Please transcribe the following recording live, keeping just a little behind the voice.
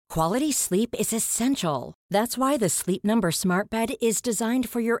Quality sleep is essential. That's why the Sleep Number Smart Bed is designed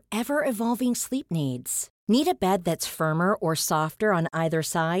for your ever-evolving sleep needs. Need a bed that's firmer or softer on either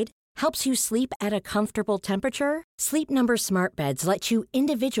side? Helps you sleep at a comfortable temperature? Sleep Number Smart Beds let you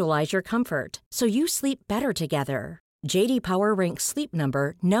individualize your comfort, so you sleep better together. J.D. Power ranks Sleep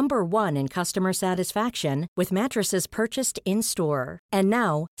Number number 1 in customer satisfaction with mattresses purchased in-store. And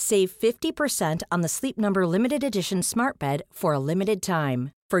now, save 50% on the Sleep Number Limited Edition Smart Bed for a limited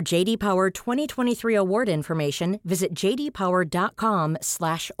time. For J.D. Power 2023 award information, visit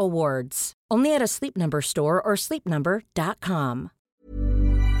jdpower.com/awards. Only at a Sleep Number store or sleepnumber.com.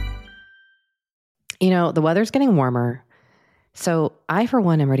 You know, the weather's getting warmer, so I, for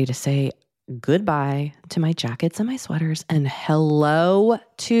one, am ready to say goodbye to my jackets and my sweaters and hello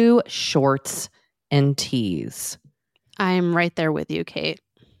to shorts and tees. I'm right there with you, Kate.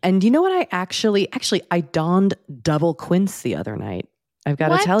 And you know what? I actually, I donned double quince the other night. I've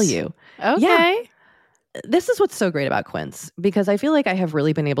got to tell you. Okay. Yeah. This is what's so great about quince, because I feel like I have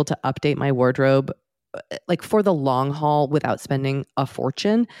really been able to update my wardrobe like for the long haul without spending a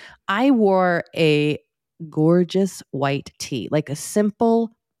fortune. I wore a gorgeous white tee, like a simple,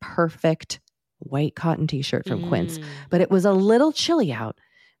 perfect white cotton t-shirt from Quince, but it was a little chilly out.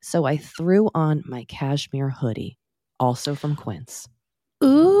 So I threw on my cashmere hoodie, also from Quince.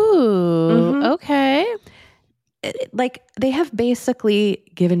 Ooh, okay. Like, they have basically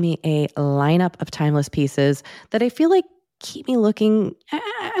given me a lineup of timeless pieces that I feel like keep me looking,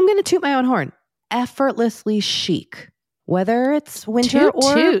 I'm going to toot my own horn, effortlessly chic. Whether it's winter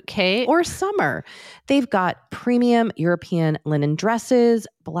Kate. or summer. They've got premium European linen dresses,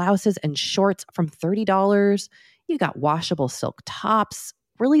 blouses, and shorts from $30. You got washable silk tops,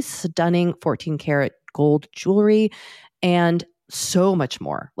 really stunning 14-karat gold jewelry, and so much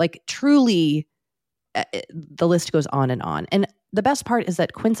more. Like, truly, the list goes on and on. And the best part is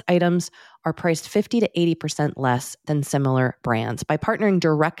that Quince items are priced 50 to 80% less than similar brands. By partnering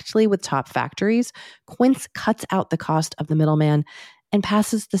directly with top factories, Quince cuts out the cost of the middleman and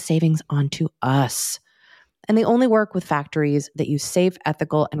passes the savings on to us. And they only work with factories that use safe,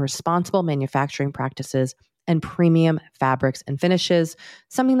 ethical, and responsible manufacturing practices and premium fabrics and finishes,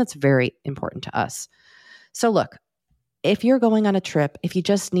 something that's very important to us. So look, if you're going on a trip, if you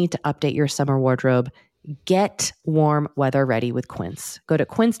just need to update your summer wardrobe, get warm weather ready with Quince. Go to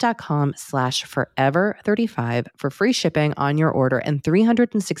quince.com/forever35 for free shipping on your order and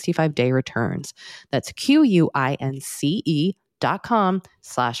 365-day returns. That's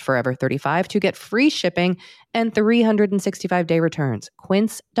QUINCE.com/forever35 to get free shipping and 365-day returns.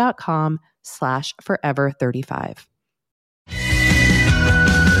 Quince.com/forever35.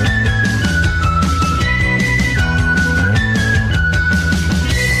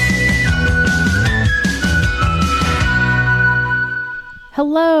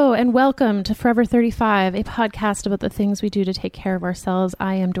 Hello and welcome to Forever 35, a podcast about the things we do to take care of ourselves.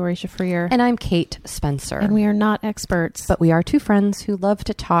 I am Doree Shafrir. And I'm Kate Spencer. And we are not experts. But we are two friends who love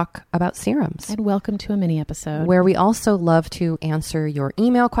to talk about serums. And welcome to a mini episode, where we also love to answer your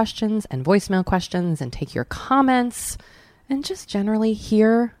email questions and voicemail questions and take your comments and just generally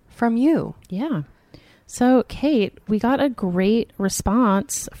hear from you. Yeah. So, Kate, we got a great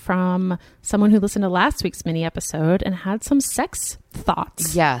response from someone who listened to last week's mini episode and had some sex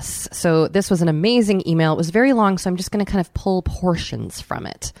thoughts. Yes. So this was an amazing email. It was very long, so I'm just going to kind of pull portions from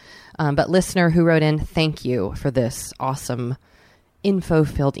it. But listener who wrote in, thank you for this awesome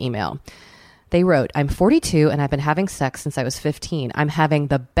info-filled email. They wrote, I'm 42 and I've been having sex since I was 15. I'm having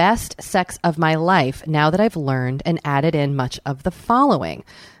the best sex of my life now that I've learned and added in much of the following.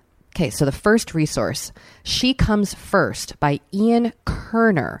 Okay, so the first resource, She Comes First by Ian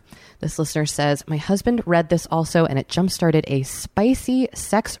Kerner. This listener says, my husband read this also, and it jump-started a spicy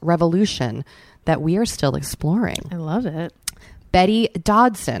sex revolution that we are still exploring. I love it. Betty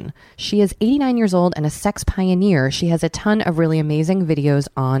Dodson. She is 89 years old and a sex pioneer. She has a ton of really amazing videos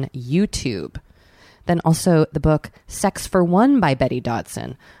on YouTube. Then also the book Sex for One by Betty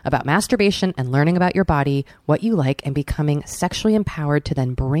Dodson, about masturbation and learning about your body, what you like, and becoming sexually empowered to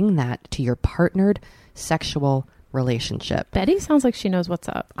then bring that to your partnered sexual relationship. Betty sounds like she knows what's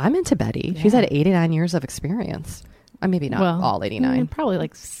up. I'm into Betty. Yeah. She's had 89 years of experience. Maybe not all 89. Probably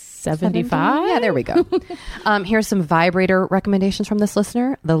like 75. Yeah, there we go. Here's some vibrator recommendations from this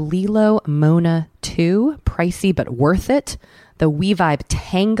listener. The Lilo Mona 2, pricey but worth it. The WeVibe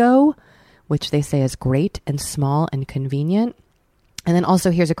Tango, which they say is great and small and convenient. And then also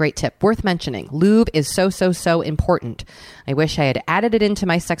here's a great tip worth mentioning. Lube is so important. I wish I had added it into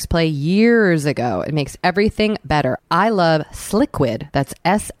my sex play years ago. It makes everything better. I love Sliquid. That's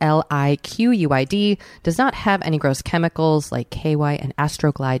SLIQUID. Does not have any gross chemicals like KY and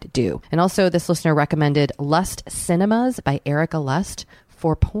Astroglide do. And also this listener recommended Lust Cinemas by Erica Lust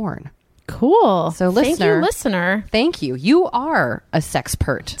for porn. Cool. So listener, thank you, listener. Thank you. You are a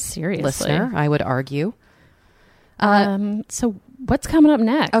sexpert. Seriously. Listener, I would argue. So what's coming up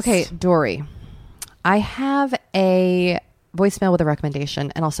next? Okay, Dory, I have a voicemail with a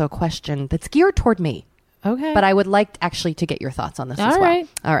recommendation and also a question that's geared toward me. Okay. But I would like actually to get your thoughts on this as well. Right.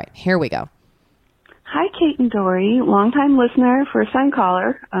 All right, here we go. Hi, Kate and Dory. Longtime listener, first-time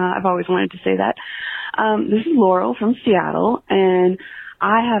caller. I've always wanted to say that. This is Laurel from Seattle, and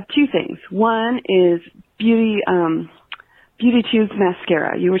I have two things. One is Beauty Tubes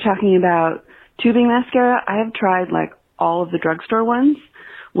mascara. You were talking about tubing mascara. I have tried like all of the drugstore ones.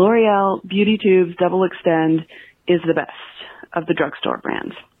 L'Oreal Beauty Tubes Double Extend is the best of the drugstore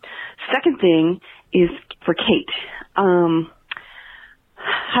brands. Second thing is for Kate. Have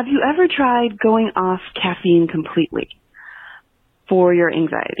you ever tried going off caffeine completely for your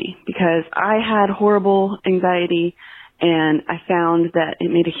anxiety? Because I had horrible anxiety, and I found that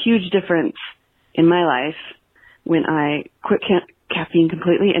it made a huge difference in my life when I quit caffeine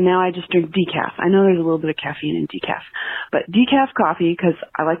completely, and now I just drink decaf. I know there's a little bit of caffeine in decaf, but decaf coffee because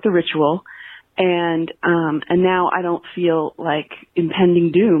I like the ritual, and now I don't feel like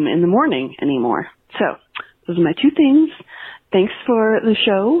impending doom in the morning anymore. So those are my two things. Thanks for the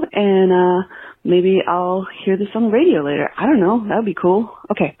show, and maybe I'll hear this on the radio later. I don't know. That would be cool.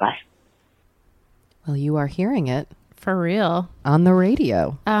 Okay, bye. Well, you are hearing it. For real. On the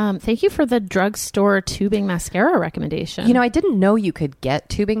radio. Thank you for the drugstore tubing mascara recommendation. You know, I didn't know you could get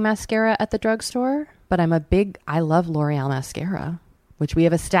tubing mascara at the drugstore, but I love L'Oreal mascara, which we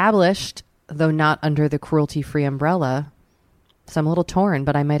have established, though not under the cruelty-free umbrella. So I'm a little torn,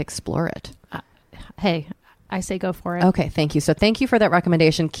 but I might explore it. Hey, I say go for it. Okay, thank you. So thank you for that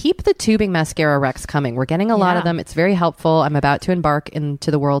recommendation. Keep the tubing mascara recs coming. We're getting a lot of them. It's very helpful. I'm about to embark into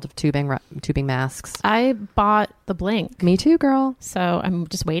the world of tubing masks. I bought the Blink. Me too, girl. So I'm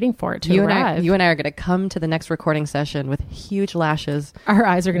just waiting for it to arrive. You and I are going to come to the next recording session with huge lashes. Our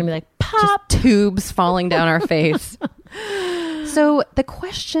eyes are going to be like, pop! Just tubes falling down our face. So the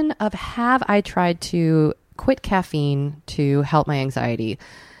question of have I tried to quit caffeine to help my anxiety?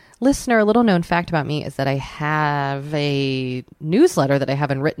 Listener, a little known fact about me is that I have a newsletter that I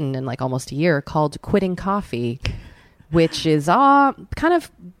haven't written in like almost a year called Quitting Coffee, which is kind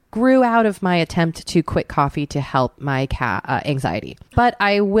of grew out of my attempt to quit coffee to help my anxiety. But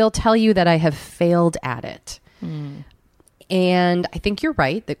I will tell you that I have failed at it. And I think you're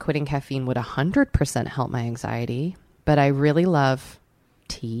right that quitting caffeine would 100% help my anxiety. But I really love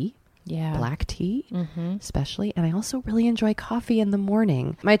tea. Yeah. Black tea, especially. And I also really enjoy coffee in the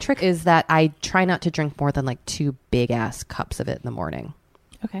morning. My trick is that I try not to drink more than like 2 big ass cups of it in the morning.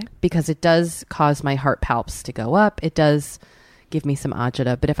 Okay. Because it does cause my heart palps to go up. It does give me some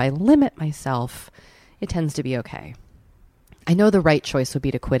agita. But if I limit myself, it tends to be okay. I know the right choice would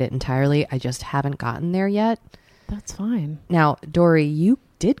be to quit it entirely. I just haven't gotten there yet. That's fine. Now, Dory, you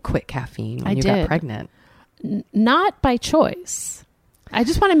did quit caffeine when you got pregnant. Not by choice. I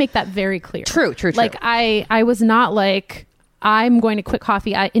just want to make that very clear. True. Like I was not like, I'm going to quit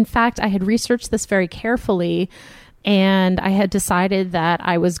coffee. In fact, I had researched this very carefully, and I had decided that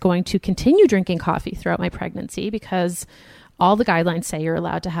I was going to continue drinking coffee throughout my pregnancy because all the guidelines say you're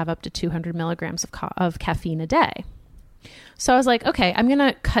allowed to have up to 200 milligrams of caffeine a day. So I was like, okay, I'm going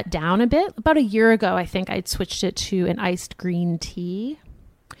to cut down a bit. About a year ago, I think I'd switched it to an iced green tea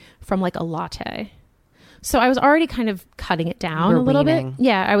from like a latte. So I was already kind of cutting it down a little bit.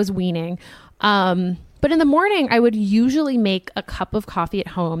 Yeah, I was weaning. But in the morning, I would usually make a cup of coffee at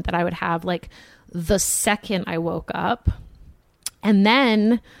home that I would have like the second I woke up. And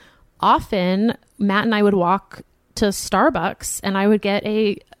then often Matt and I would walk to Starbucks and I would get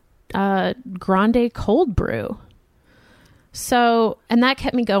a grande cold brew. So, and that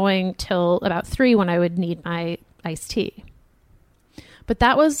kept me going till about 3 when I would need my iced tea. But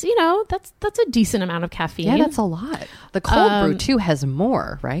that was, that's a decent amount of caffeine. Yeah, that's a lot. The cold brew too has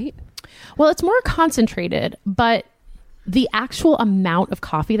more, right? Well, it's more concentrated, but the actual amount of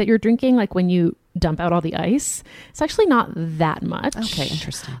coffee that you're drinking, like when you dump out all the ice, it's actually not that much. Okay,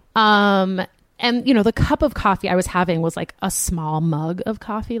 interesting. And the cup of coffee I was having was like a small mug of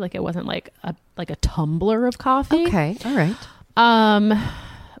coffee. Like it wasn't like a tumbler of coffee. Okay, all right.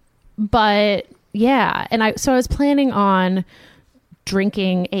 But yeah, and I was planning on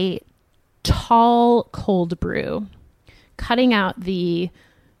drinking a tall cold brew cutting out the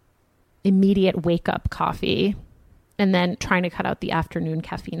immediate wake up coffee and then trying to cut out the afternoon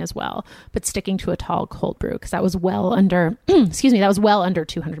caffeine as well, but sticking to a tall cold brew because that was well under, that was well under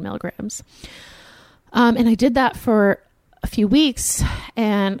 200 milligrams. And I did that for a few weeks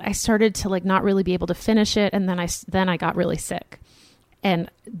and I started to like not really be able to finish it. And then I got really sick. And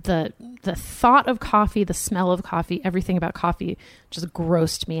the thought of coffee, the smell of coffee, everything about coffee just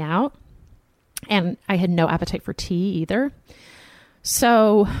grossed me out. And I had no appetite for tea either.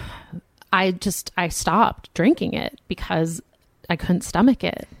 So I stopped drinking it because I couldn't stomach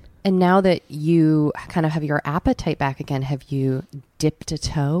it. And now that you kind of have your appetite back again, have you dipped a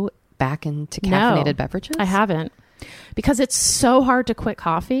toe back into caffeinated beverages? I haven't, because it's so hard to quit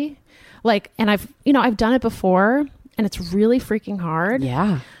coffee. Like, and I've done it before and it's really freaking hard.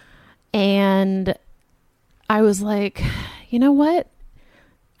 Yeah. And I was like, you know what?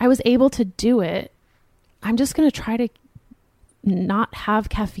 I was able to do it. I'm just going to try to not have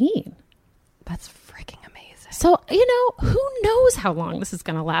caffeine. That's freaking amazing. So, who knows how long this is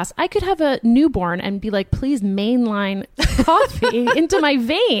going to last? I could have a newborn and be like, please mainline coffee into my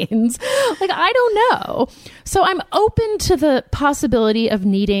veins. Like, I don't know. So I'm open to the possibility of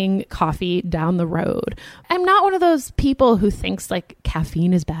needing coffee down the road. I'm not one of those people who thinks like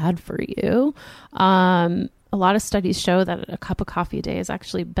caffeine is bad for you. A lot of studies show that a cup of coffee a day is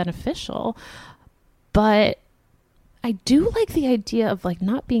actually beneficial, but I do like the idea of like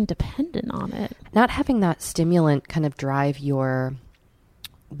not being dependent on it. Not having that stimulant kind of drive your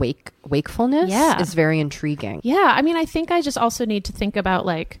wakefulness is very intriguing. Yeah. I mean, I think I just also need to think about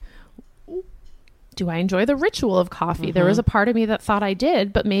like, do I enjoy the ritual of coffee? Mm-hmm. There was a part of me that thought I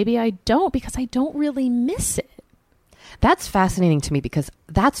did, but maybe I don't because I don't really miss it. That's fascinating to me because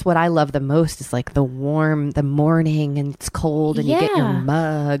that's what I love the most is like the morning and it's cold and you get your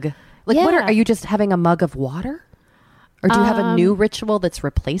mug. Like what are you just having a mug of water? Or do you have a new ritual that's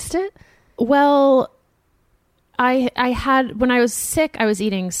replaced it? Well, I had, when I was sick, I was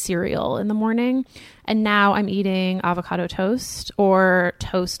eating cereal in the morning and now I'm eating avocado toast or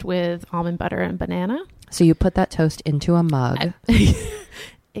toast with almond butter and banana. So you put that toast into a mug.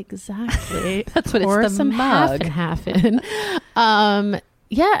 Exactly. That's what or it's the some mug. half in. And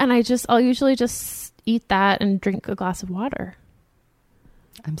I'll usually just eat that and drink a glass of water.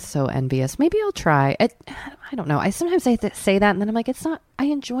 I'm so envious. Maybe I'll try it. I don't know. I sometimes say that and then I'm like, it's not, I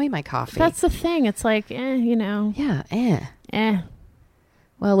enjoy my coffee. That's the thing. It's like, Yeah.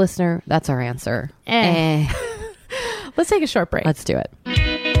 Well, listener, that's our answer. Let's take a short break. Let's do it.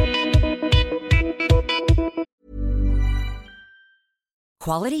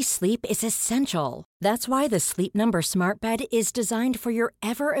 Quality sleep is essential. That's why the Sleep Number Smart Bed is designed for your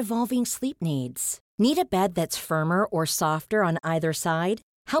ever-evolving sleep needs. Need a bed that's firmer or softer on either side?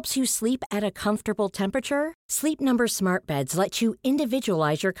 Helps you sleep at a comfortable temperature? Sleep Number Smart Beds let you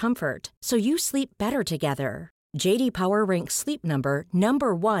individualize your comfort so you sleep better together. J.D. Power ranks Sleep Number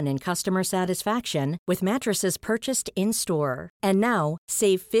number 1 in customer satisfaction with mattresses purchased in-store. And now,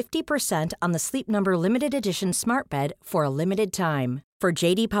 save 50% on the Sleep Number Limited Edition Smart Bed for a limited time. For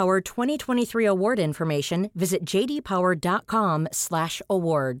J.D. Power 2023 award information, visit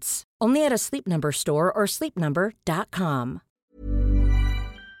jdpower.com/awards. Only at a Sleep Number store or sleepnumber.com.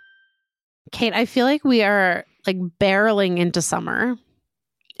 Kate, I feel like we are like barreling into summer.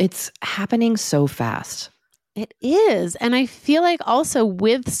 It's happening so fast. It is. And I feel like also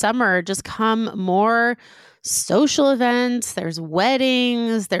with summer just come more social events. There's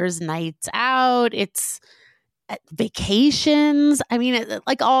weddings, there's nights out, it's vacations. I mean,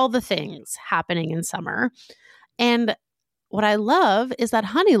 like all the things happening in summer. And what I love is that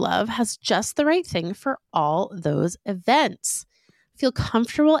Honeylove has just the right thing for all those events. Feel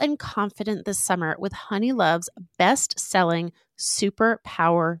comfortable and confident this summer with Honeylove's best-selling Super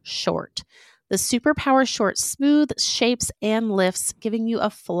Power Short. The Super Power Short smooths, shapes, and lifts, giving you a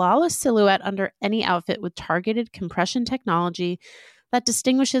flawless silhouette under any outfit with targeted compression technology that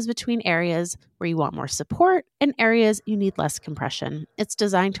distinguishes between areas where you want more support and areas you need less compression. It's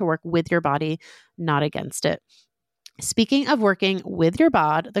designed to work with your body, not against it. Speaking of working with your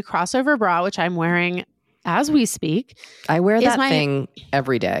bod, the crossover bra, which I'm wearing as we speak. I wear that thing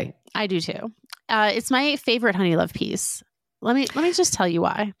every day. I do too. It's my favorite Honeylove piece. Let me just tell you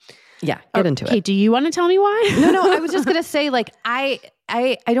why. Yeah, get into it. Okay, do you want to tell me why? No, I was just going to say like I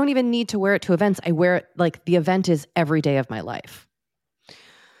don't even need to wear it to events. I wear it like the event is every day of my life.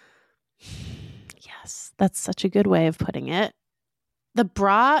 Yes, that's such a good way of putting it. The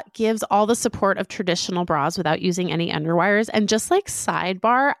bra gives all the support of traditional bras without using any underwires. And just like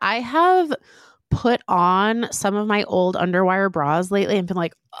sidebar, I have put on some of my old underwire bras lately and been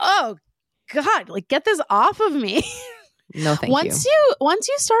like, oh God, like get this off of me. No, thank once you. Once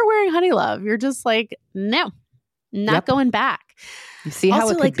you start wearing Honey Love, you're just like, no, not going back. You see how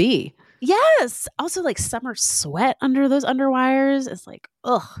Also, it could be. Yes. Also, like summer sweat under those underwires is like,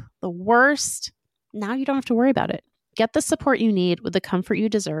 ugh, the worst. Now you don't have to worry about it. Get the support you need with the comfort you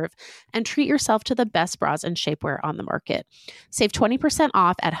deserve and treat yourself to the best bras and shapewear on the market. Save 20%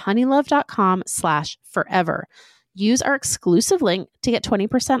 off at honeylove.com/forever. Use our exclusive link to get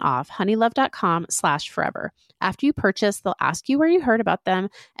 20% off honeylove.com/forever. After you purchase, they'll ask you where you heard about them,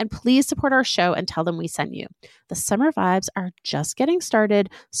 and please support our show and tell them we sent you. The summer vibes are just getting started,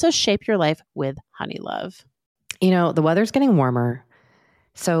 so shape your life with Honey Love. You know, the weather's getting warmer.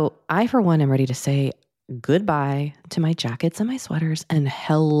 So I, for one, am ready to say goodbye to my jackets and my sweaters and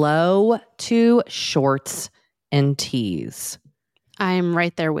hello to shorts and tees. I'm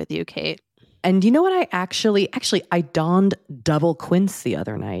right there with you, Kate. And you know what? I actually, I donned double quince the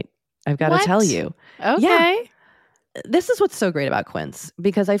other night. I've got to tell you. Okay. Yeah. This is what's so great about quince,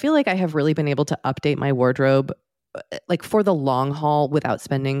 because I feel like I have really been able to update my wardrobe like for the long haul without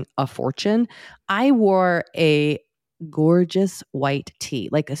spending a fortune. I wore a gorgeous white tee,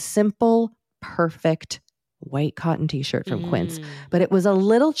 like a simple, perfect white cotton t-shirt from Quince, but it was a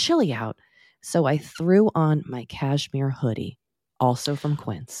little chilly out. So I threw on my cashmere hoodie, also from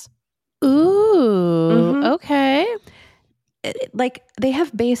Quince. Ooh, okay. Like they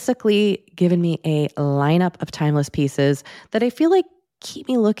have basically given me a lineup of timeless pieces that I feel like keep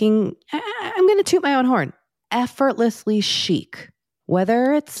me looking, I'm going to toot my own horn, effortlessly chic.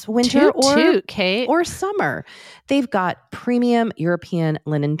 Whether it's winter Kate. or summer. They've got premium European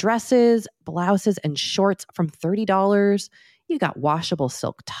linen dresses, blouses, and shorts from $30. You got washable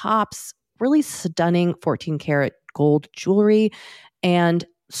silk tops, really stunning 14 karat gold jewelry, and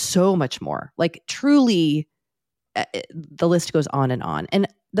so much more. Like truly, the list goes on. And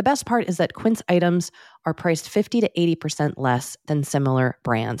the best part is that Quince items are priced 50 to 80% less than similar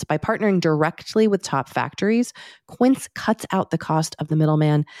brands. By partnering directly with top factories, Quince cuts out the cost of the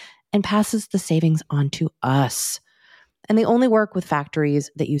middleman and passes the savings on to us. And they only work with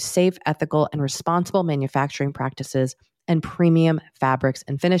factories that use safe, ethical, and responsible manufacturing practices and premium fabrics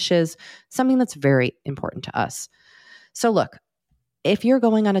and finishes, something that's very important to us. So look, if you're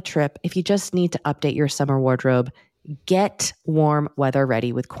going on a trip, if you just need to update your summer wardrobe, get warm weather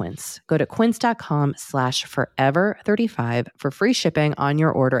ready with Quince. Go to quince.com/forever35 for free shipping on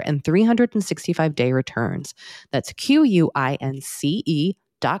your order and 365-day returns. That's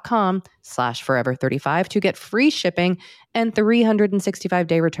QUINCE.com/forever35 to get free shipping and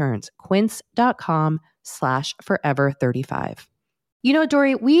 365-day returns. Quince.com/forever35. You know,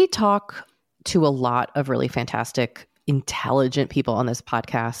 Dory, we talk to a lot of really fantastic, intelligent people on this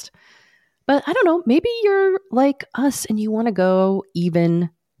podcast. But I don't know, maybe you're like us and you want to go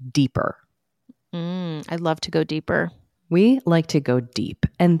even deeper. I'd love to go deeper. We like to go deep.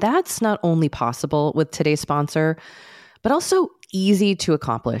 And that's not only possible with today's sponsor, but also easy to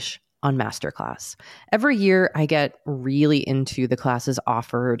accomplish on Masterclass. Every year I get really into the classes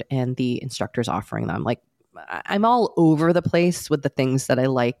offered and the instructors offering them. Like I'm all over the place with the things that I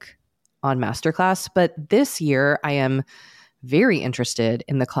like on Masterclass. But this year I am very interested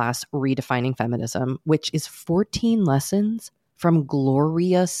in the class Redefining Feminism, which is 14 lessons from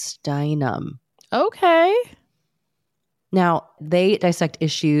Gloria Steinem. Okay. Now, they dissect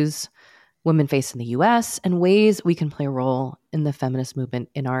issues women face in the US and ways we can play a role in the feminist movement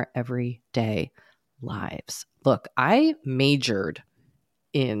in our everyday lives. Look, I majored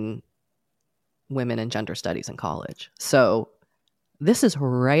in women and gender studies in college. So this is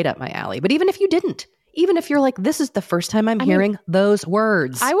right up my alley. But even if you didn't, even if you're like, this is the first time I'm hearing those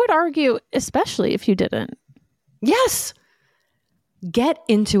words. I would argue, especially if you didn't. Yes. Get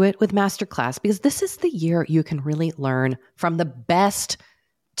into it with Masterclass, because this is the year you can really learn from the best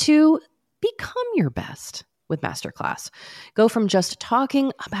to become your best with Masterclass. Go from just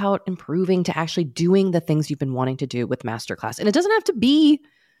talking about improving to actually doing the things you've been wanting to do with Masterclass. And it doesn't have to be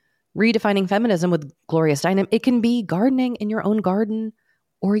redefining feminism with Gloria Steinem. It can be gardening in your own garden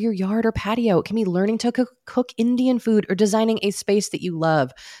or your yard or patio. It can be learning to cook Indian food or designing a space that you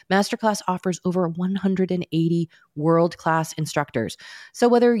love. Masterclass offers over 180 world-class instructors. So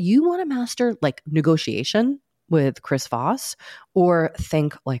whether you want to master like negotiation with Chris Voss, or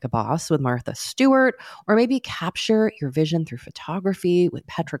think like a boss with Martha Stewart, or maybe capture your vision through photography with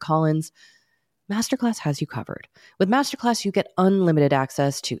Petra Collins, Masterclass has you covered. With Masterclass, you get unlimited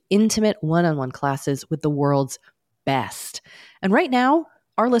access to intimate one-on-one classes with the world's best. And right now,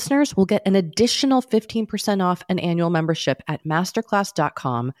 our listeners will get an additional 15% off an annual membership at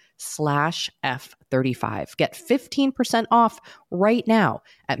masterclass.com/F35. Get 15% off right now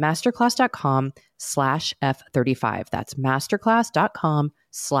at masterclass.com/F35. masterclass.com/F35. That's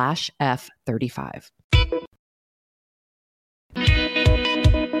masterclass.com/F35.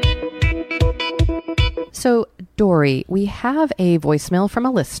 So, Doree, we have a voicemail from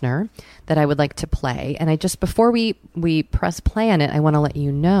a listener that I would like to play. And before we press play on it, I want to let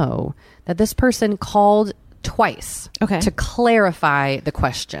you know that this person called twice to clarify the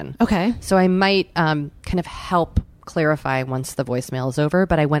question. Okay. So I might kind of help clarify once the voicemail is over,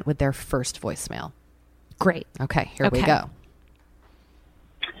 but I went with their first voicemail. Great. Okay, here we go.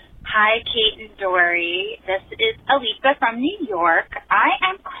 Hi, Kate and Doree. This is Alisa from New York. I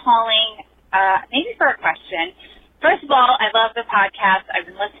am calling maybe for a question. First of all, I love the podcast. I've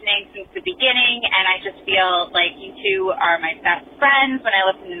been listening since the beginning, and I just feel like you two are my best friends when I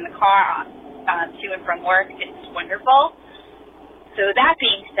listen in the car to and from work. It's wonderful. So that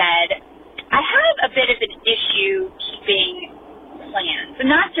being said, I have a bit of an issue keeping plans. And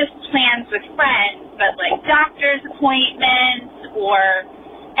not just plans with friends, but like doctor's appointments or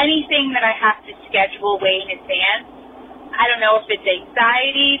anything that I have to schedule way in advance. I don't know if it's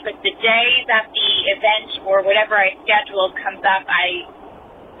anxiety, but the day that the event or whatever I scheduled comes up, I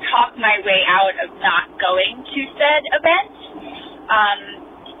talk my way out of not going to said event.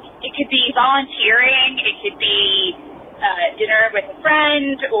 It could be volunteering, it could be dinner with a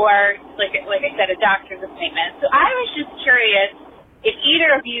friend, or like I said, a doctor's appointment. So I was just curious if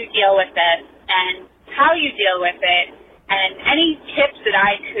either of you deal with this and how you deal with it, and any tips that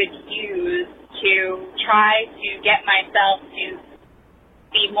I could use to try to get myself to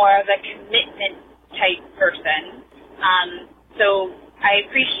be more of a commitment type person. So I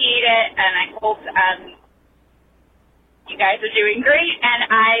appreciate it, and I hope you guys are doing great, and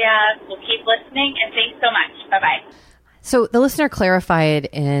I will keep listening, and thanks so much. Bye-bye. So the listener clarified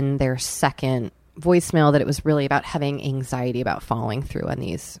in their second voicemail that it was really about having anxiety about following through on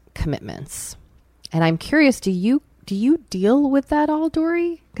these commitments. And I'm curious, do you deal with that all,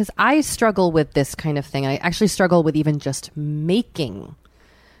 Doree? Because I struggle with this kind of thing. I actually struggle with even just making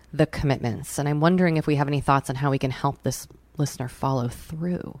the commitments. And I'm wondering if we have any thoughts on how we can help this listener follow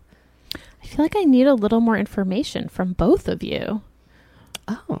through. I feel like I need a little more information from both of you.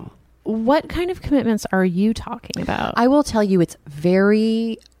 Oh. What kind of commitments are you talking about? I will tell you, it's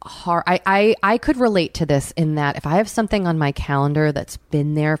very hard. I could relate to this in that if I have something on my calendar that's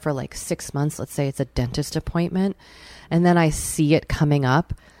been there for like 6 months, let's say it's a dentist appointment, and then I see it coming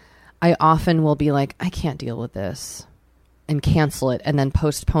up, I often will be like, I can't deal with this, and cancel it and then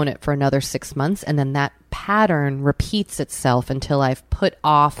postpone it for another 6 months. And then that pattern repeats itself until I've put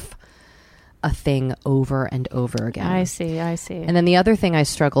off a thing over and over again. I see. And then the other thing I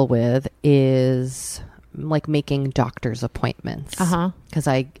struggle with is like making doctor's appointments. Because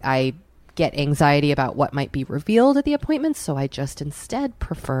I get anxiety about what might be revealed at the appointments, so I just instead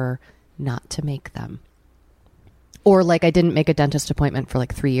prefer not to make them. Or like I didn't make a dentist appointment for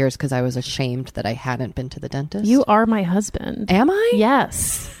like 3 years because I was ashamed that I hadn't been to the dentist. You are my husband. Am I?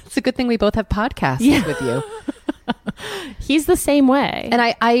 Yes. It's a good thing we both have podcasts with you. He's the same way. And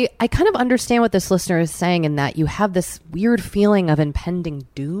I kind of understand what this listener is saying in that you have this weird feeling of impending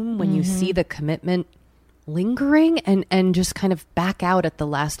doom when you see the commitment lingering and just kind of back out at the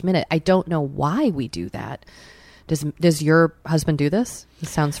last minute. I don't know why we do that. Does your husband do this? This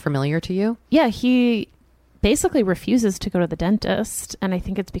sounds familiar to you? Yeah, he basically refuses to go to the dentist. And I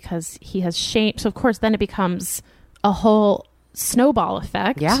think it's because he has shame. So of course, then it becomes a whole snowball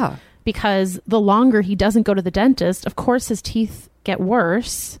effect. Yeah. Because the longer he doesn't go to the dentist, of course his teeth get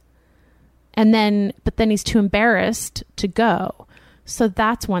worse. But then he's too embarrassed to go. So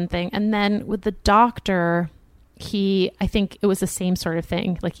that's one thing. And then with the doctor, I think it was the same sort of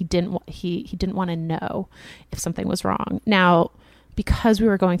thing. Like he didn't want to know if something was wrong. Now, because we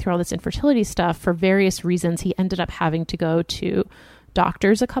were going through all this infertility stuff, for various reasons, he ended up having to go to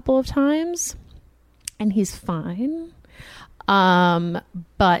doctors a couple of times, and he's fine.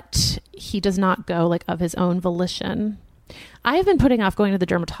 But he does not go like of his own volition. I've been putting off going to the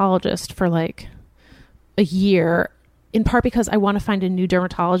dermatologist for like a year, in part because I want to find a new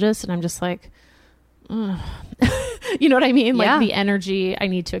dermatologist, and I'm just like, you know what I mean? Yeah. Like the energy I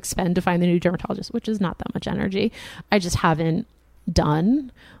need to expend to find the new dermatologist, which is not that much energy. I just haven't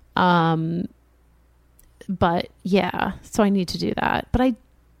done. But yeah, so I need to do that. But I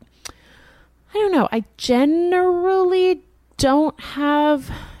don't know. I generally don't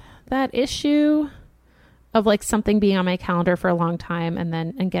have that issue of like something being on my calendar for a long time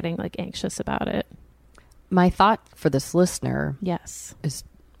and getting like anxious about it. My thought for this listener Yes. is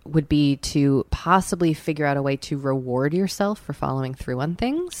would be to possibly figure out a way to reward yourself for following through on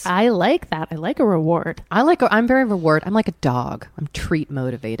things. I like that. I like a reward. I'm very reward. I'm like a dog. I'm treat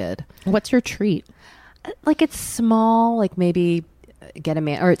motivated. What's your treat? Like it's small, like maybe get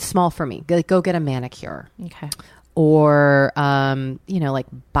a or it's small for me. Go get a manicure. Okay. Or, like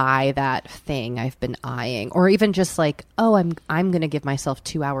buy that thing I've been eyeing, or even just like, oh, I'm going to give myself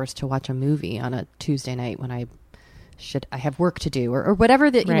 2 hours to watch a movie on a Tuesday night when I have work to do, or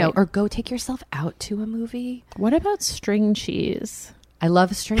whatever that, Right. or go take yourself out to a movie. What about string cheese? I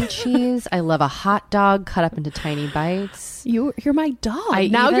love string cheese. I love a hot dog cut up into tiny bites. You're my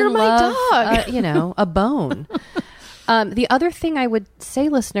dog. Now you're my dog. A bone. The other thing I would say,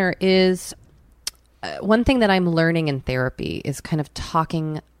 listener, is one thing that I'm learning in therapy is kind of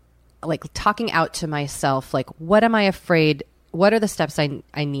talking out to myself. Like, what am I afraid? What are the steps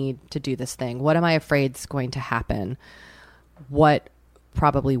I need to do this thing? What am I afraid is going to happen? What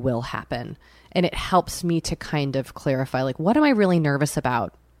probably will happen? And it helps me to kind of clarify, like, what am I really nervous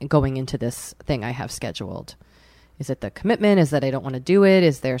about going into this thing I have scheduled? Is it the commitment? Is that I don't want to do it?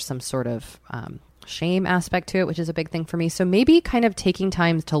 Is there some sort of shame aspect to it, which is a big thing for me? So maybe kind of taking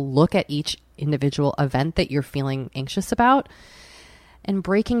time to look at each individual event that you're feeling anxious about and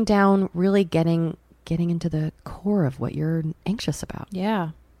breaking down, really getting into the core of what you're anxious about. Yeah.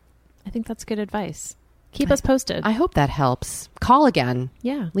 I think that's good advice. Keep us posted. I hope that helps. Call again.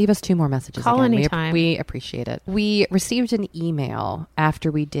 Yeah. Leave us 2 more messages. Call again. anytime. We appreciate it. We received an email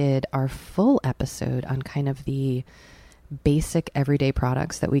after we did our full episode on kind of the basic everyday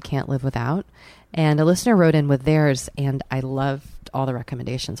products that we can't live without. And a listener wrote in with theirs, and I loved all the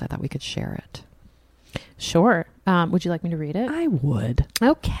recommendations. I thought we could share it. Sure. Would you like me to read it? I would.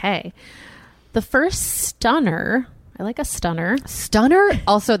 Okay. The first stunner, I like a stunner. Stunner?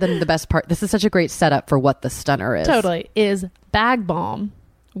 Also, then the best part, this is such a great setup for what the stunner is. Totally. Is Bag Balm,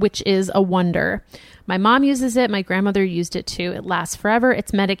 which is a wonder. My mom uses it. My grandmother used it too. It lasts forever.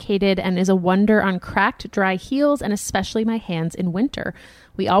 It's medicated and is a wonder on cracked, dry heels and especially my hands in winter.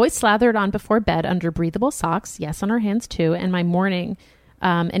 We always slather it on before bed under breathable socks. Yes, on our hands too. And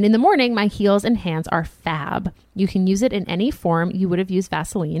and in the morning, my heels and hands are fab. You can use it in any form. You would have used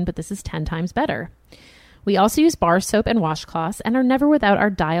Vaseline, but this is 10 times better. We also use bar soap and washcloths and are never without our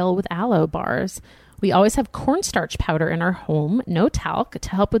Dial with Aloe bars. We always have cornstarch powder in our home, no talc, to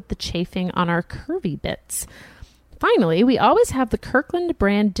help with the chafing on our curvy bits. Finally, we always have the Kirkland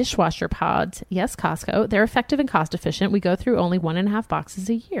brand dishwasher pods. Yes, Costco. They're effective and cost efficient. We go through only 1.5 boxes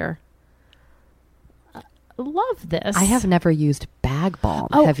a year. Love this. I have never used Bag Balm.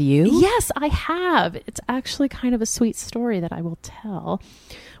 Oh, have you? Yes, I have. It's actually kind of a sweet story that I will tell,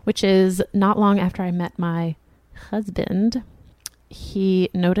 which is not long after I met my husband, he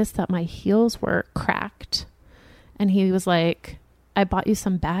noticed that my heels were cracked. And he was like, I bought you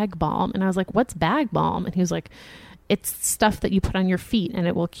some Bag Balm. And I was like, what's Bag Balm? And he was like, it's stuff that you put on your feet and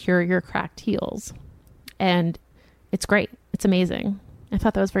it will cure your cracked heels. And it's great. It's amazing. I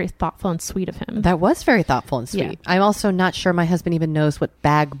thought that was very thoughtful and sweet of him. That was very thoughtful and sweet. Yeah. I'm also not sure my husband even knows what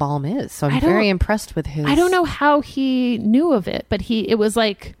Bag Balm is. So I'm very impressed with his... I don't know how he knew of it, but it was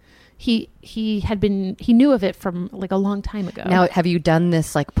like he knew of it from like a long time ago. Now, have you done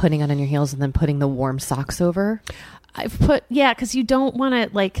this, like putting it on your heels and then putting the warm socks over? Because you don't want to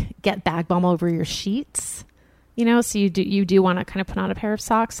like get Bag Balm over your sheets. So you do want to kind of put on a pair of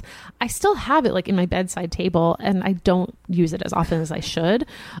socks. I still have it like in my bedside table and I don't use it as often as I should.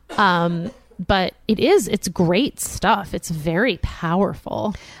 But it's great stuff. It's very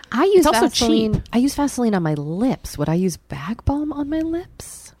powerful. It's also Vaseline. Cheap. I use Vaseline on my lips. Would I use Bag Balm on my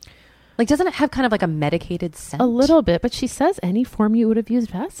lips? Like, doesn't it have kind of like a medicated scent? A little bit, but she says any form you would have used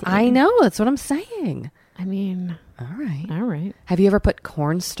Vaseline. I know. That's what I'm saying. I mean, all right. Have you ever put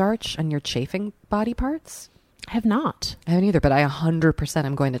cornstarch on your chafing body parts? I have not. I haven't either, but I 100%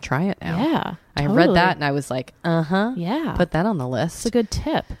 am going to try it now. Yeah. I read that and I was like, yeah. Put that on the list. It's a good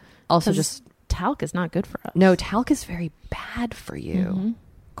tip. Also, just talc is not good for us. No, talc is very bad for you. Mm-hmm.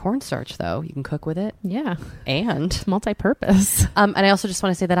 Cornstarch, though, you can cook with it. Yeah. And it's multi-purpose. And I also just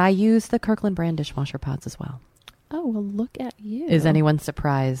want to say that I use the Kirkland brand dishwasher pods as well. Oh, well, look at you. Is anyone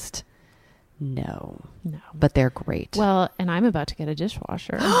surprised? No. But they're great. Well, and I'm about to get a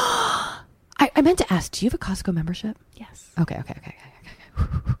dishwasher. I meant to ask, do you have a Costco membership? Yes. Okay.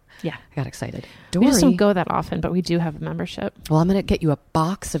 Yeah. I got excited. We just don't go that often, but we do have a membership. Well, I'm going to get you a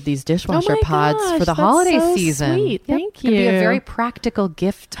box of these dishwasher pods for the that's holiday so season. Sweet. Thank you. It'll be a very practical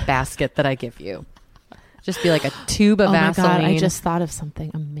gift basket that I give you. Just be like a tube of Vaseline. My God, I just thought of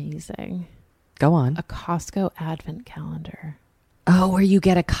something amazing. Go on. A Costco advent calendar. Oh, where you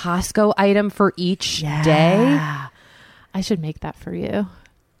get a Costco item for each day? I should make that for you.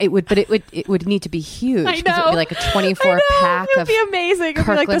 It would need to be huge. I know. It would be like a 24 pack It would of be amazing. It would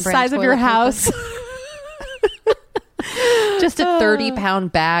be like the Kirkland brand size of your toilet paper. house. Just a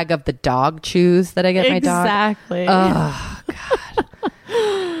 30-pound bag of the dog chews that I get my dog. Exactly. Oh,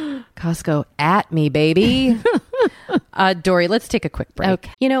 God. Costco at me, baby. Dory, let's take a quick break.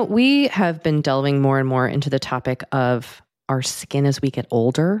 Okay. You know, we have been delving more and more into the topic of our skin as we get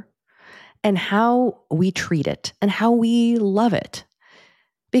older and how we treat it and how we love it.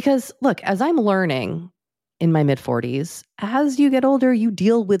 Because look, as I'm learning in my mid-40s, as you get older, you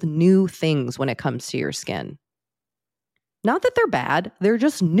deal with new things when it comes to your skin. Not that they're bad, they're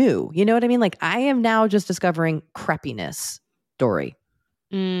just new. You know what I mean? Like I am now just discovering crepiness, Dory.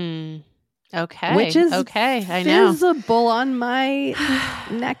 Okay. Which is okay. I know. visible on my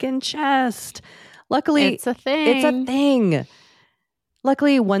neck and chest. Luckily, It's a thing. It's a thing.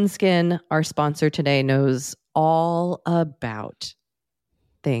 Luckily, OneSkin, our sponsor today, knows all about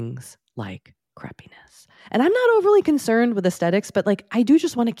things like crepiness. And I'm not overly concerned with aesthetics, but like I do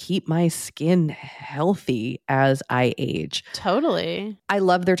just want to keep my skin healthy as I age. Totally. I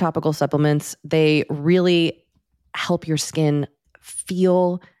love their topical supplements. They really help your skin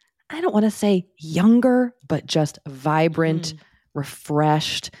feel, I don't want to say younger, but just vibrant,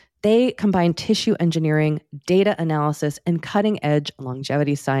 refreshed. They combine tissue engineering, data analysis, and cutting edge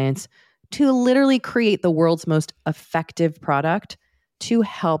longevity science to literally create the world's most effective product to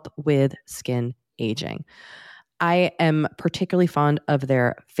help with skin aging. I am particularly fond of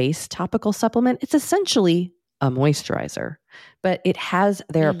their face topical supplement. It's essentially a moisturizer, but it has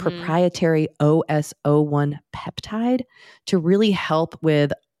their proprietary OS01 peptide to really help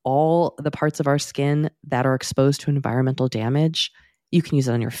with all the parts of our skin that are exposed to environmental damage. You can use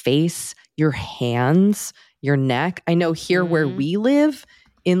it on your face, your hands, your neck. I know here where we live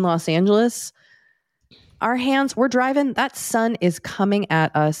in Los Angeles, our hands, we're driving, that sun is coming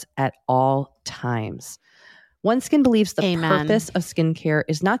at us at all times. OneSkin believes the purpose of skincare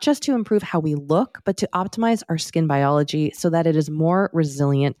is not just to improve how we look, but to optimize our skin biology so that it is more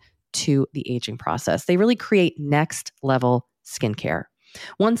resilient to the aging process. They really create next level skincare.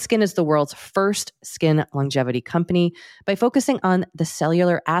 OneSkin is the world's first skin longevity company. By focusing on the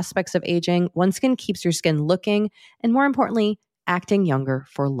cellular aspects of aging, OneSkin keeps your skin looking and, more importantly, acting younger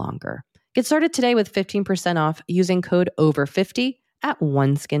for longer. Get started today with 15% off using code OVER50 at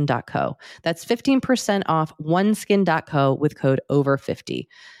oneskin.co. That's 15% off oneskin.co with code OVER50.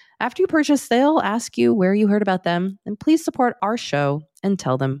 After you purchase, they'll ask you where you heard about them, and please support our show and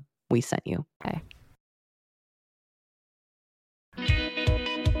tell them we sent you. Okay.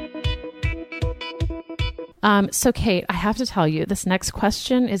 So Kate, I have to tell you, this next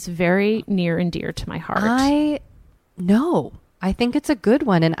question is very near and dear to my heart. I know. I think it's a good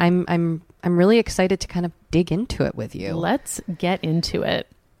one, and I'm really excited to kind of dig into it with you. Let's get into it.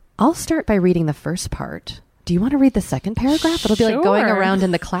 I'll start by reading the first part. Do you want to read the second paragraph? It'll be like going Sure. around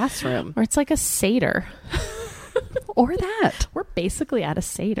in the classroom. Or it's like a Seder. Or that. We're basically at a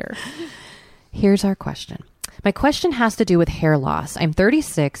Seder. Here's our question. My question has to do with hair loss. I'm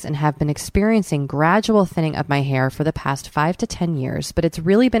 36 and have been experiencing gradual thinning of my hair for the past 5 to 10 years, but it's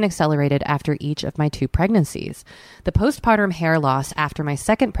really been accelerated after each of my 2 pregnancies. The postpartum hair loss after my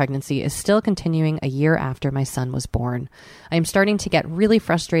second pregnancy is still continuing a year after my son was born. I am starting to get really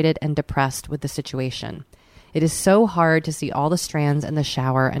frustrated and depressed with the situation. It is so hard to see all the strands in the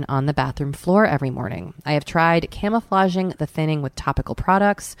shower and on the bathroom floor every morning. I have tried camouflaging the thinning with topical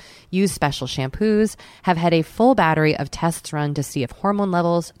products, used special shampoos, have had a full battery of tests run to see if hormone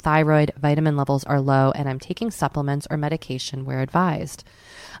levels, thyroid, vitamin levels are low, and I'm taking supplements or medication where advised.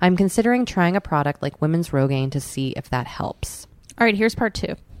 I'm considering trying a product like Women's Rogaine to see if that helps. All right, here's part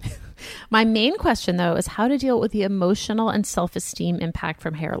 2. My main question, though, is how to deal with the emotional and self-esteem impact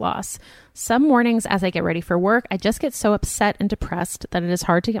from hair loss. Some mornings as I get ready for work, I just get so upset and depressed that it is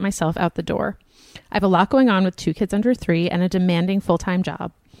hard to get myself out the door. I have a lot going on with 2 kids under 3 and a demanding full-time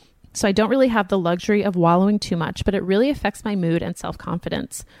job. So I don't really have the luxury of wallowing too much, but it really affects my mood and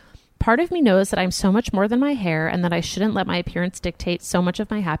self-confidence. Part of me knows that I'm so much more than my hair and that I shouldn't let my appearance dictate so much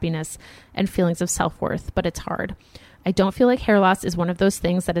of my happiness and feelings of self-worth, but it's hard. I don't feel like hair loss is one of those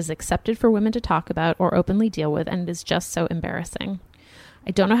things that is accepted for women to talk about or openly deal with, and it is just so embarrassing.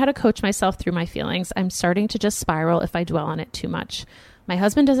 I don't know how to coach myself through my feelings. I'm starting to just spiral if I dwell on it too much. My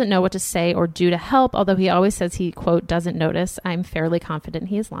husband doesn't know what to say or do to help, although he always says he, quote, doesn't notice. I'm fairly confident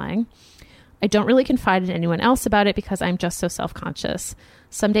he is lying. I don't really confide in anyone else about it because I'm just so self-conscious.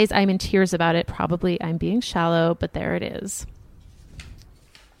 Some days I'm in tears about it. Probably I'm being shallow, but there it is.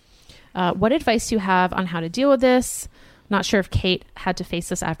 What advice do you have on how to deal with this? Not sure if Kate had to face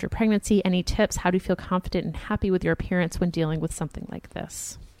this after pregnancy. Any tips? How do you feel confident and happy with your appearance when dealing with something like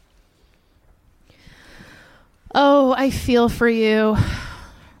this? Oh, I feel for you.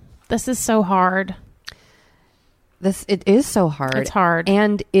 This is so hard. It is so hard. It's hard.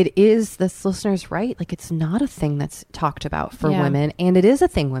 And it is, this listener's right. Like, it's not a thing that's talked about for women, and it is a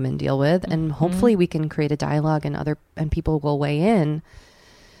thing women deal with. And hopefully we can create a dialogue and people will weigh in,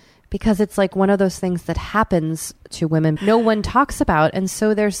 because it's like one of those things that happens to women no one talks about. And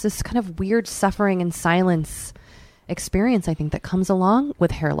so there's this kind of weird suffering and silence experience, I think, that comes along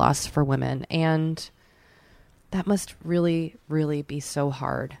with hair loss for women. And that must really, really be so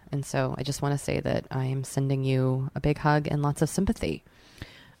hard. And so I just want to say that I am sending you a big hug and lots of sympathy.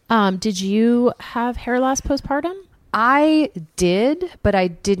 Did you have hair loss postpartum? I did, but I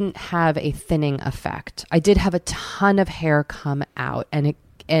didn't have a thinning effect. I did have a ton of hair come out, and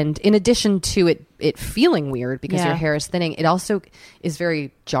in addition to it feeling weird because your hair is thinning, it also is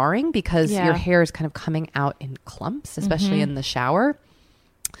very jarring because your hair is kind of coming out in clumps, especially in the shower.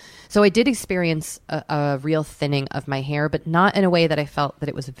 So I did experience a real thinning of my hair, but not in a way that I felt that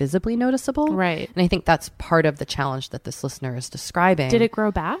it was visibly noticeable. Right. And I think that's part of the challenge that this listener is describing. Did it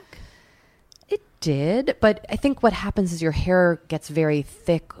grow back? It did, but I think what happens is your hair gets very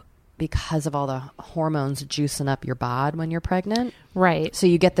thick because of all the hormones juicing up your bod when you're pregnant. Right. So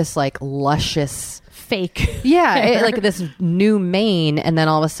you get this like luscious fake. Yeah. Like this new mane. And then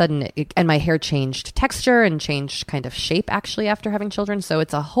all of a sudden, and my hair changed texture and changed kind of shape actually after having children. So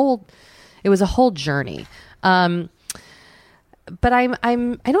it was a whole journey. But I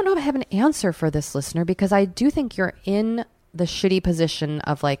don't know if I have an answer for this listener, because I do think you're in the shitty position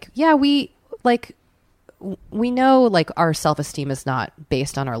of like, yeah, we know like our self-esteem is not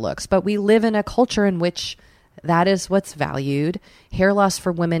based on our looks, but we live in a culture in which that is what's valued. Hair loss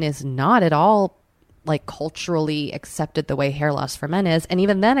for women is not at all like culturally accepted the way hair loss for men is. And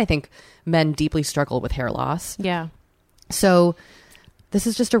even then, I think men deeply struggle with hair loss. Yeah. So this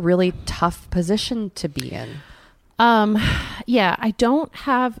is just a really tough position to be in. Yeah, I don't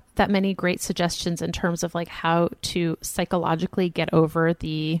have that many great suggestions in terms of like how to psychologically get over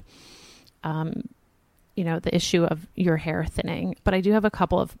the issue of your hair thinning, but I do have a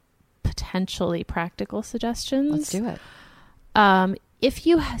couple of potentially practical suggestions. Let's do it. If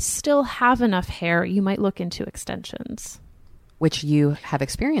you still have enough hair, you might look into extensions. Which you have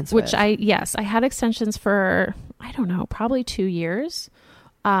experience with. I had extensions for, I don't know, probably 2 years.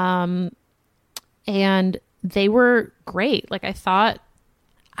 And they were great. Like I thought,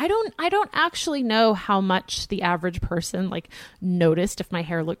 I don't actually know how much the average person like noticed if my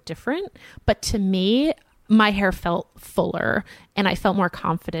hair looked different, but to me, my hair felt fuller and I felt more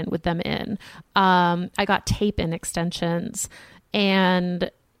confident with them in. I got tape-in extensions,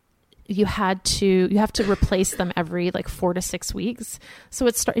 and you have to replace them every like 4 to 6 weeks. So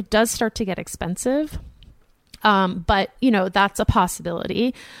it does start to get expensive. But that's a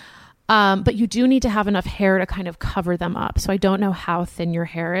possibility. But you do need to have enough hair to kind of cover them up. So I don't know how thin your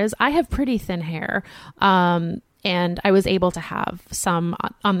hair is. I have pretty thin hair. And I was able to have some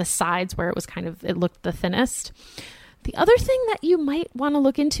on the sides where it looked the thinnest. The other thing that you might want to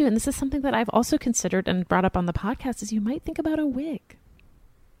look into, and this is something that I've also considered and brought up on the podcast, is you might think about a wig.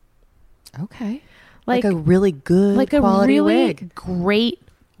 Okay. Like a really good like quality a really wig. Great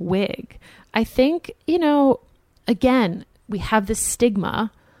wig. I think, again, we have this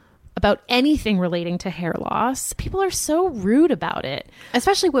stigma about anything relating to hair loss. People are so rude about it.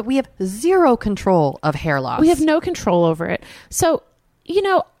 Especially when we have zero control of hair loss. We have no control over it. So,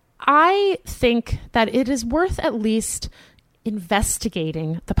 I think that it is worth at least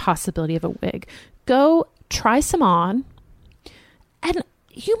investigating the possibility of a wig. Go try some on, and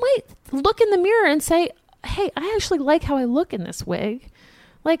you might look in the mirror and say, hey, I actually like how I look in this wig.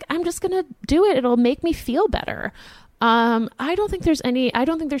 Like, I'm just going to do it. It'll make me feel better. I don't think there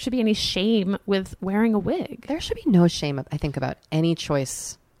should be any shame with wearing a wig. There should be no shame, I think, about any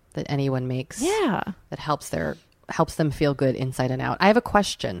choice that anyone makes. Yeah. That helps them feel good inside and out. I have a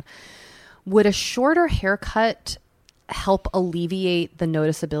question. Would a shorter haircut help alleviate the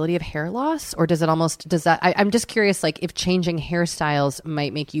noticeability of hair loss? Or I'm just curious, like if changing hairstyles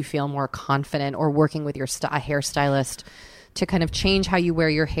might make you feel more confident, or working with a hairstylist to kind of change how you wear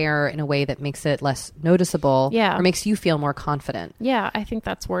your hair in a way that makes it less noticeable, or makes you feel more confident. Yeah, I think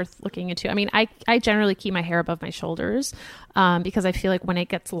that's worth looking into. I mean, I generally keep my hair above my shoulders because I feel like when it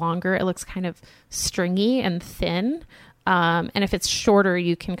gets longer, it looks kind of stringy and thin. And if it's shorter,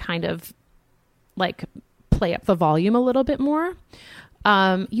 you can kind of like play up the volume a little bit more.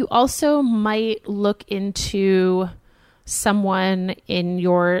 You also might look into someone in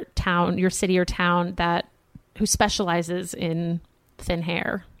your town, your city or town who specializes in thin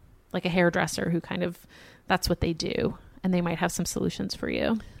hair, like a hairdresser who that's what they do. And they might have some solutions for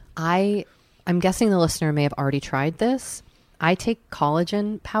you. I I'm guessing the listener may have already tried this. I take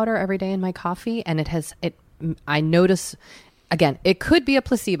collagen powder every day in my coffee, and I notice, again, it could be a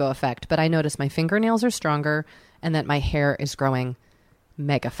placebo effect, but I notice my fingernails are stronger and that my hair is growing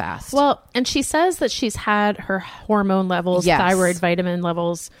mega fast. Well, and she says that she's had her hormone levels, thyroid, vitamin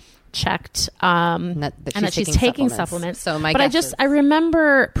levels checked, and that she's taking supplements. So I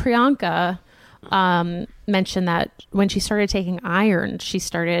remember Priyanka mentioned that when she started taking iron, she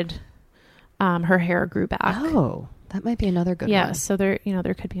started her hair grew back. Oh, that might be another good one. Yeah, so there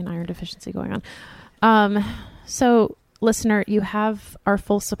could be an iron deficiency going on. So listener, you have our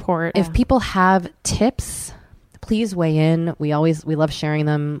full support. If people have tips, please weigh in. We love sharing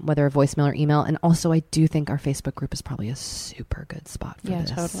them, whether a voicemail or email. And also, I do think our Facebook group is probably a super good spot for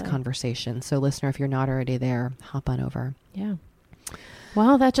this conversation. So listener, if you're not already there, hop on over. Yeah.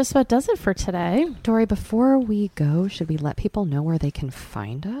 Well, that just about does it for today. Dory, before we go, should we let people know where they can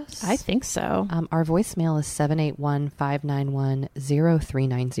find us? I think so. Our voicemail is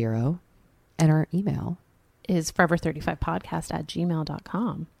 781-591-0390. And our email is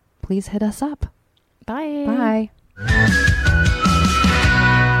forever35podcast@gmail.com. Please hit us up. Bye. Bye.